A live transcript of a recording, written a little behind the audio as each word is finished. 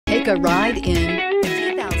Take a ride in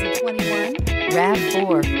the 2021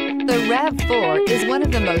 RAV4. The RAV4 is one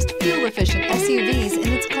of the most fuel-efficient SUVs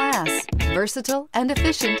in its class. Versatile and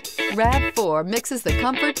efficient, RAV4 mixes the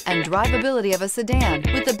comfort and drivability of a sedan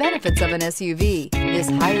with the benefits of an SUV.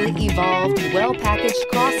 This highly evolved, well-packaged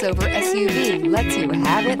crossover SUV lets you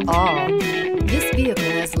have it all. This vehicle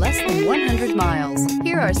has less than 100 miles.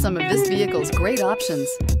 Here are some of this vehicle's great options: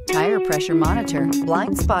 tire pressure monitor,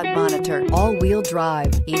 blind spot monitor, all-wheel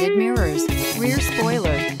drive, heated mirrors, rear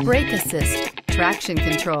spoiler, brake assist, traction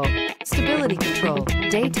control, stability control,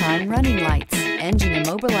 daytime running lights, engine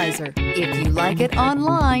immobilizer. If you like it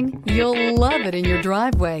online, you'll love it in your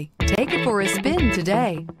driveway. Take it for a spin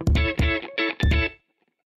today.